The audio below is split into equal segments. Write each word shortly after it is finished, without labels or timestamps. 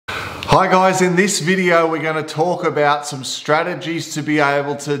Hi guys, in this video we're going to talk about some strategies to be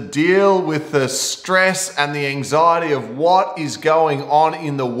able to deal with the stress and the anxiety of what is going on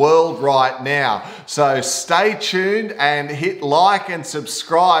in the world right now. So stay tuned and hit like and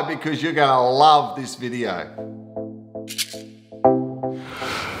subscribe because you're going to love this video.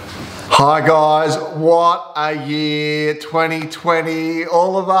 Hi guys, what a year 2020.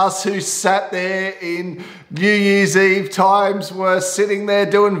 All of us who sat there in New Year's Eve times were sitting there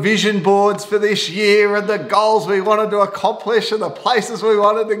doing vision boards for this year and the goals we wanted to accomplish and the places we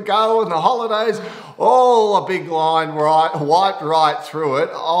wanted to go and the holidays, all a big line wiped right through it.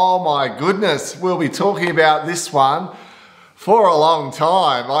 Oh my goodness, we'll be talking about this one for a long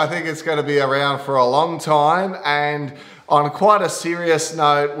time. I think it's going to be around for a long time, and on quite a serious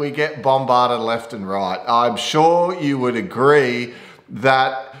note, we get bombarded left and right. I'm sure you would agree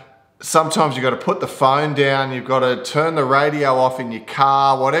that sometimes you've got to put the phone down, you've got to turn the radio off in your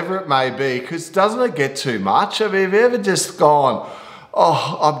car, whatever it may be, because doesn't it get too much? Have you ever just gone,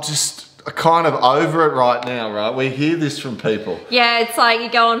 oh, I'm just kind of over it right now, right? We hear this from people. Yeah, it's like you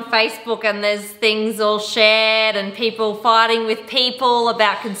go on Facebook and there's things all shared and people fighting with people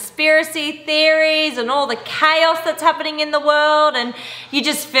about conspiracy theories and all the chaos that's happening in the world, and you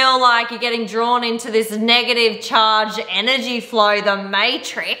just feel like you're getting drawn into this negative charged energy flow, the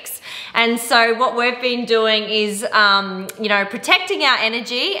matrix. And so what we've been doing is, protecting our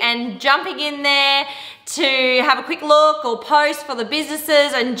energy and jumping in there to have a quick look or post for the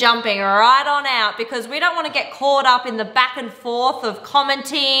businesses and jumping right on out, because we don't want to get caught up in the back and forth of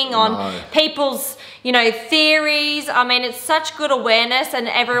commenting on people's, theories. I mean, it's such good awareness and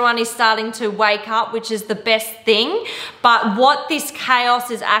everyone is starting to wake up, which is the best thing. But what this chaos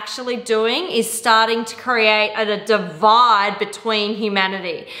is actually doing is starting to create a divide between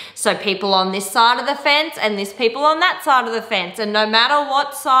humanity. So people on this side of the fence and there's people on that side of the fence. And no matter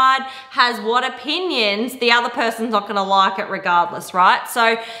what side has what opinions, the other person's not going to like it regardless, right?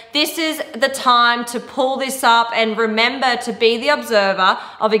 So this is the time to pull this up and remember to be the observer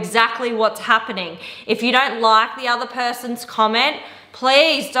of exactly what's happening. If you don't like the other person's comment,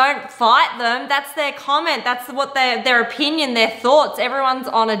 please don't fight them. That's their comment. That's what their opinion, their thoughts. Everyone's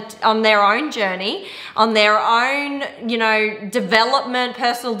on their own journey, on their own, development,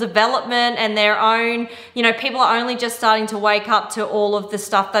 personal development, and their own, people are only just starting to wake up to all of the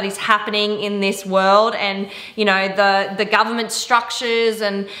stuff that is happening in this world, and, the government structures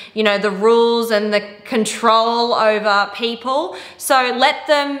and, the rules and the control over people. So let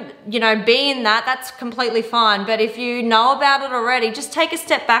them, be in that. That's completely fine. But if you know about it already, just take a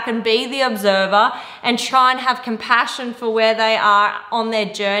step back and be the observer and try and have compassion for where they are on their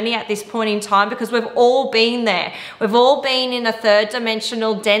journey at this point in time, because we've all been there. We've all been in a third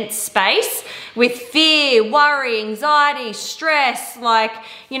dimensional dense space with fear, worry, anxiety, stress. Like,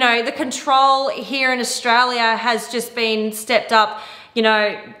 the control here in Australia has just been stepped up,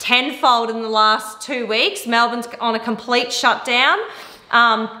 tenfold in the last 2 weeks. Melbourne's on a complete shutdown.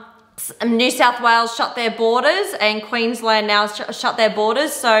 New South Wales shut their borders, and Queensland now shut their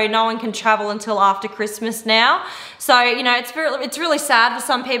borders, so no one can travel until after Christmas now. So, it's really sad for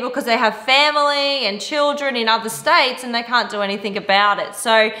some people because they have family and children in other states and they can't do anything about it.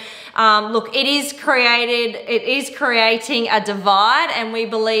 So, look, it is creating a divide, and we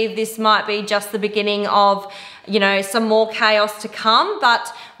believe this might be just the beginning of some more chaos to come.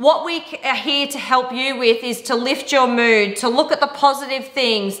 But what we are here to help you with is to lift your mood, to look at the positive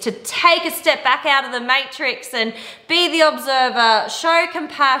things, to take a step back out of the matrix and be the observer, show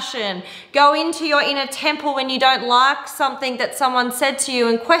compassion, go into your inner temple when you don't like something that someone said to you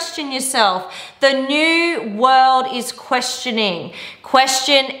and question yourself. The new world is questioning.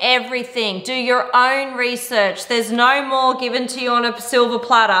 Question everything. Do your own research. There's no more given to you on a silver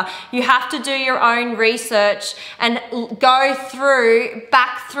platter. You have to do your own research and go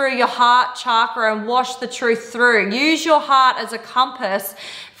back through your heart chakra and wash the truth through. Use your heart as a compass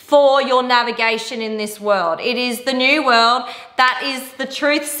for your navigation in this world. It is the new world. That is the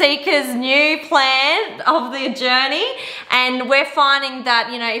truth seeker's new plan of the journey. And we're finding that,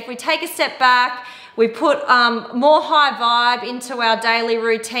 if we take a step back, we put more high vibe into our daily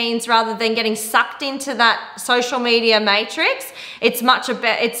routines rather than getting sucked into that social media matrix. It's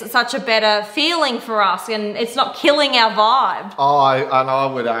such a better feeling for us, and it's not killing our vibe. I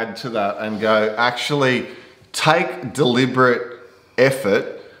would add to that and go, actually take deliberate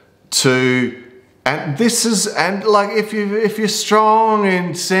effort to, and like if you're strong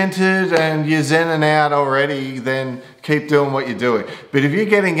and centered and you're zenning out already, then keep doing what you're doing. But if you're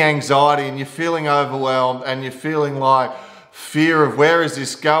getting anxiety and you're feeling overwhelmed and you're feeling like fear of where is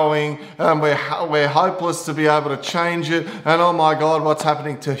this going, and we're hopeless to be able to change it, and oh my God, what's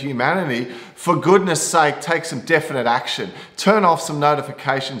happening to humanity? For goodness sake, take some definite action. Turn off some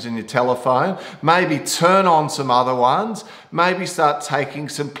notifications in your telephone, maybe turn on some other ones, maybe start taking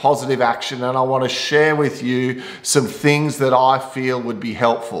some positive action, and I want to share with you some things that I feel would be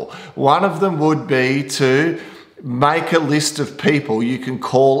helpful. One of them would be to make a list of people you can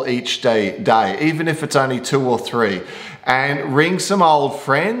call each day, even if it's only 2 or 3. And ring some old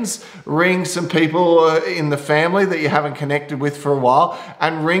friends, ring some people in the family that you haven't connected with for a while,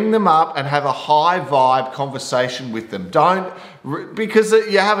 and ring them up and have a high vibe conversation with them. Because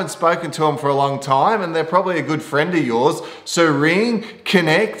you haven't spoken to them for a long time and they're probably a good friend of yours. So ring,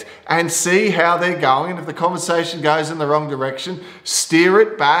 connect, and see how they're going. And if the conversation goes in the wrong direction, steer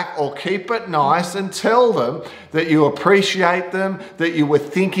it back or keep it nice and tell them that you appreciate them, that you were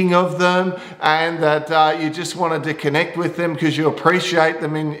thinking of them, and that you just wanted to connect with them because you appreciate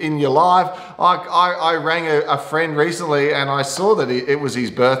them in your life. I rang a friend recently and I saw that it was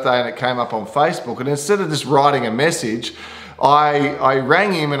his birthday and it came up on Facebook, and instead of just writing a message, I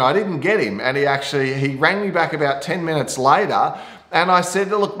rang him and I didn't get him, and he rang me back about 10 minutes later, and I said,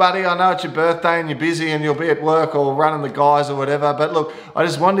 look buddy, I know it's your birthday and you're busy and you'll be at work or running the guys or whatever, but look, I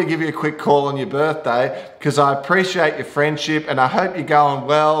just wanted to give you a quick call on your birthday because I appreciate your friendship and I hope you're going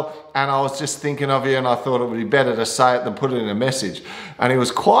well, and I was just thinking of you and I thought it would be better to say it than put it in a message. And he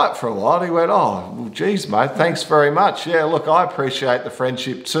was quiet for a while. He went, oh, well, geez mate, thanks very much. Yeah, look, I appreciate the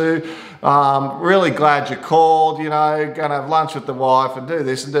friendship too. Really glad you called, you know, gonna have lunch with the wife and do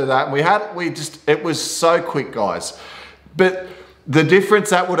this and do that. And it was so quick, guys. But the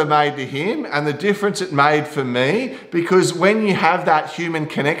difference that would have made to him and the difference it made for me, because when you have that human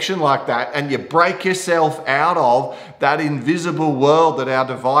connection like that and you break yourself out of that invisible world that our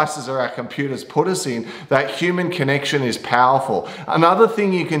devices or our computers put us in, that human connection is powerful. Another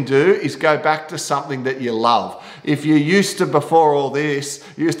thing you can do is go back to something that you love. If you used to, before all this,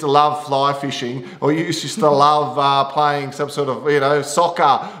 you used to love fly fishing, or you used to love playing some sort of, you know,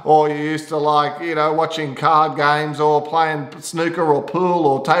 soccer, or you used to like, you know, watching card games or playing snooker or pool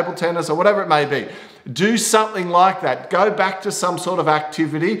or table tennis or whatever it may be. Do something like that. Go back to some sort of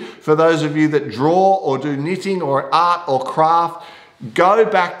activity. For those of you that draw or do knitting or art or craft, go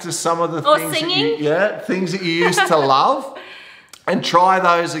back to some of the things that you used to love. And try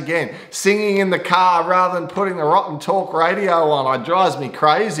those again. Singing in the car rather than putting the rotten talk radio on. It drives me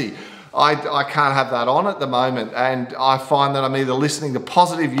crazy. I can't have that on at the moment, and I find that I'm either listening to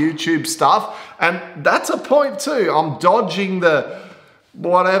positive YouTube stuff, and that's a point too. I'm dodging the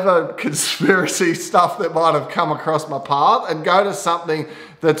whatever conspiracy stuff that might have come across my path and go to something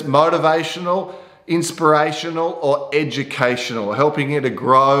that's motivational, inspirational, or educational, helping you to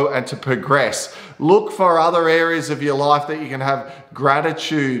grow and to progress. Look for other areas of your life that you can have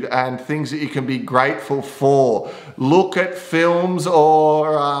gratitude and things that you can be grateful for. Look at films or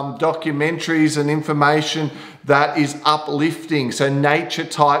documentaries and information that is uplifting. So nature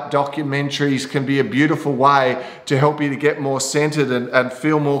type documentaries can be a beautiful way to help you to get more centered and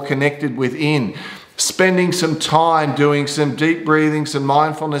feel more connected within. Spending some time doing some deep breathing, some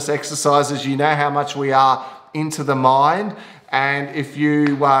mindfulness exercises. You know how much we are into the mind. And if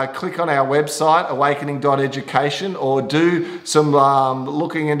you click on our website, awakening.education, or do some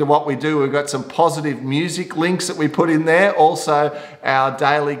looking into what we do, we've got some positive music links that we put in there. Also, our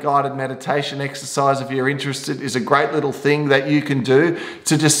daily guided meditation exercise, if you're interested, is a great little thing that you can do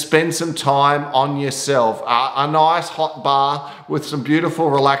to just spend some time on yourself. A nice hot bath with some beautiful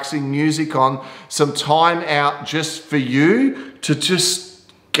relaxing music on, some time out just for you to just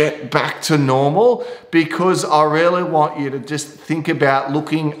get back to normal, because I really want you to just think about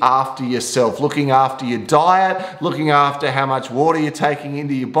looking after yourself, looking after your diet, looking after how much water you're taking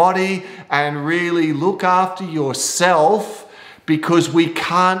into your body, and really look after yourself, because we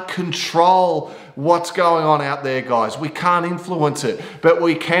can't control what's going on out there, guys. We can't influence it, but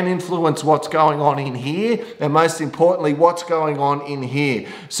we can influence what's going on in here, and most importantly, what's going on in here.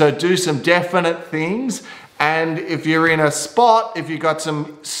 So do some definite things. And if you're in a spot, if you've got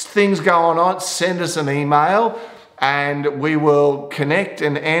some things going on, send us an email and we will connect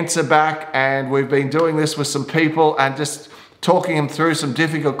and answer back. And we've been doing this with some people and just talking them through some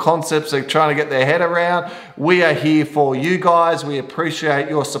difficult concepts they're trying to get their head around. We are here for you guys. We appreciate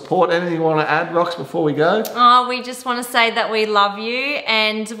your support. Anything you want to add, Rox, before we go? Oh, we just want to say that we love you,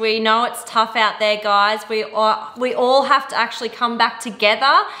 and we know it's tough out there, guys. We all have to actually come back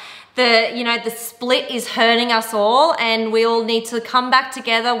together. the split is hurting us all, and we all need to come back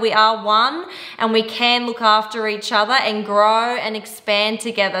together. We are one, and we can look after each other and grow and expand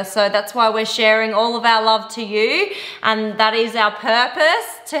together. So that's why we're sharing all of our love to you, and that is our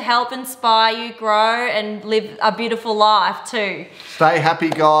purpose, to help inspire you, grow, and live a beautiful life too. Stay happy,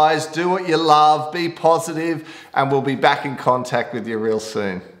 guys. Do what you love. Be positive, and we'll be back in contact with you real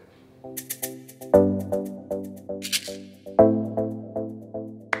soon.